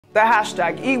The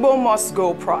hashtag Igbo Must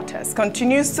Go protest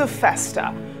continues to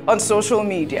fester on social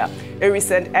media. A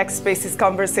recent X Spaces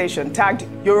conversation tagged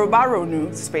Yoruba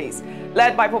Ronu Space,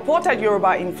 led by purported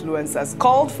Yoruba influencers,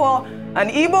 called for an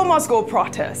Igbo Must Go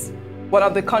protest. One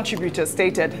of the contributors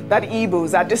stated that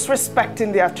Igbos are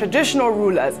disrespecting their traditional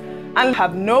rulers and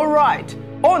have no right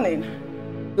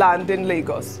owning land in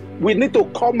Lagos. We need to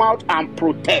come out and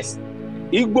protest.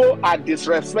 Igbo are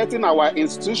disrespecting our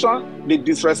institution, they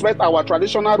disrespect our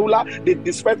traditional ruler, they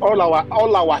disrespect all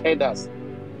our headers,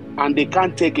 and they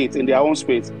can't take it in their own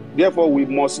space. Therefore, we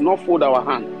must not fold our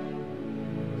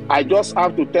hand. I just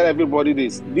have to tell everybody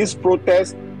this: this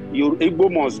protest,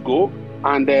 Igbo must go,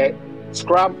 and the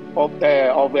scrap of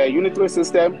a unitary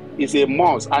system is a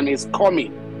must, and it's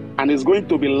coming, and it's going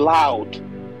to be loud.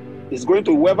 It's going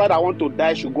to, whoever that want to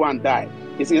die should go and die.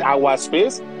 It's in our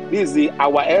space. This is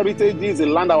our heritage. This is the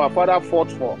land our father fought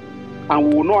for. And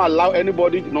we will not allow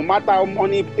anybody, no matter how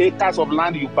many acres of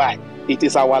land you buy, it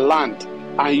is our land.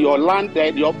 And your land,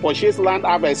 your purchased land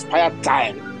have expired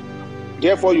time.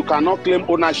 Therefore, you cannot claim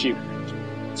ownership.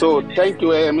 So thank you,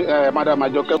 Madam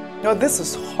Majoke. No, this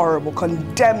is horrible,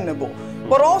 condemnable.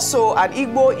 But also, an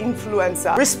Igbo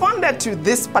influencer responded to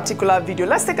this particular video.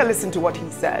 Let's take a listen to what he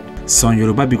said. Some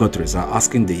Yoruba bigots are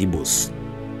asking the Igbos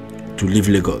to leave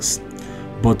Lagos.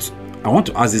 But I want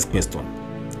to ask this question.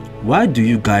 Why do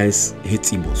you guys hate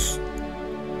Igbos?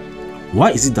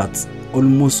 Why is it that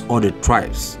almost all the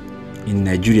tribes in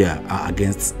Nigeria are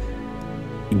against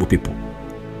Igbo people?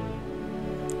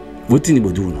 What do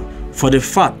Igbo do now? For the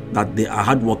fact that they are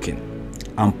hardworking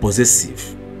and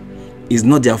possessive is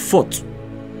not their fault.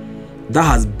 That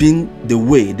has been the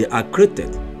way they are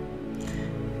created.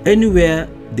 Anywhere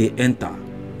they enter,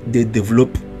 they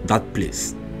develop that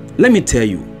place. Let me tell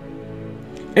you,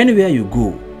 anywhere you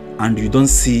go and you don't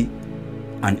see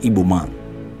an Igbo man,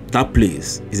 that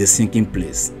place is a sinking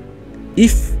place.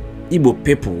 If Igbo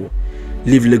people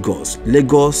leave Lagos,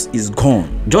 Lagos is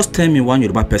gone. Just tell me one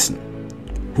Yoruba person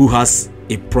who has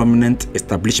a prominent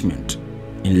establishment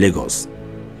in Lagos.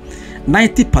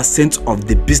 90% of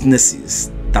the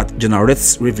businesses that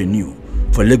generates revenue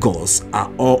for Lagos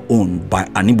are all owned by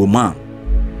an Igbo man.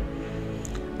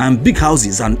 And big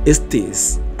houses and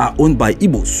estates are owned by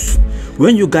Igbos.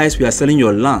 When you guys were selling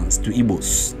your lands to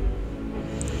Igbos,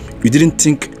 you didn't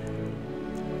think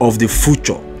of the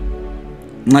future.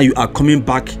 Now you are coming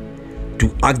back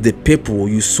to ask the people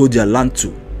you sold their land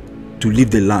to leave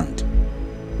the land.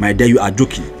 My dear, you are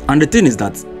joking. And the thing is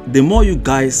that the more you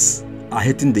guys are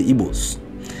hating the Igbos,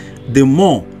 the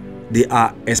more they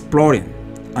are exploring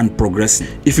and progressing.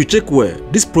 If you check where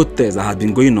this protest that has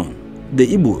been going on, the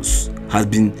Igbos has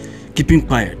been keeping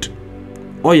quiet.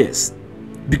 Oh yes,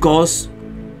 because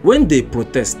when they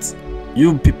protest,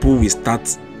 you people will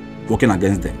start working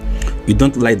against them. You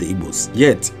don't like the Igbos,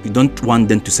 yet you don't want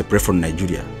them to separate from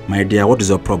Nigeria. My dear, what is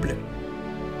your problem?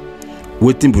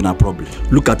 Waiting be no problem.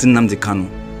 Look at Nnamdi Kanu,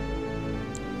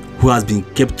 who has been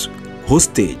kept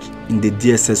hostage in the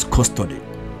DSS custody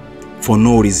for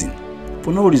no reason.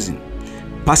 For no reason.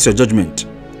 Pass your judgment?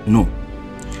 No.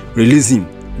 Release him?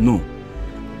 No.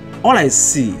 All I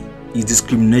see is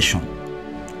discrimination.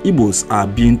 Igbos are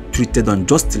being treated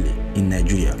unjustly in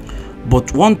Nigeria.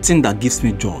 But one thing that gives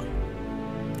me joy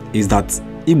is that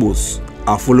Igbos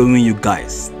are following you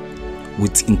guys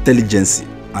with intelligence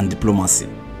and diplomacy.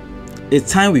 A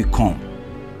time will come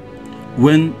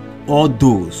when all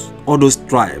those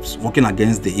tribes working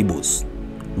against the Igbos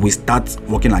will start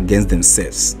working against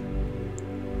themselves,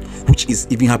 which is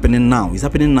even happening now. It's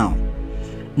happening now.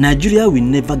 Nigeria will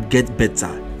never get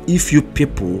better if you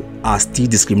people are still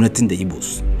discriminating the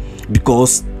Igbos,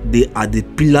 because they are the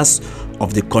pillars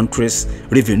of the country's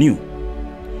revenue.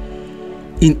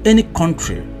 In any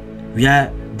country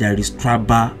where there is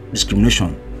tribal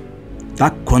discrimination,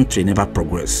 that country never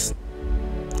progresses.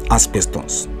 Ask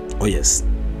questions. Oh yes.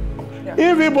 Yeah.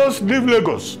 If Igbos leave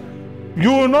Lagos,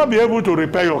 you will not be able to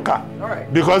repair your car. All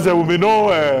right. Because there will be no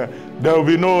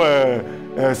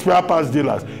spare parts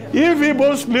dealers. If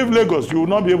Igbos leave Lagos, you will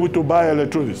not be able to buy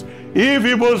electronics. If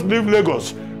Igbos leave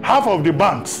Lagos, half of the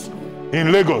banks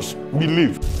in Lagos will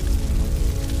leave.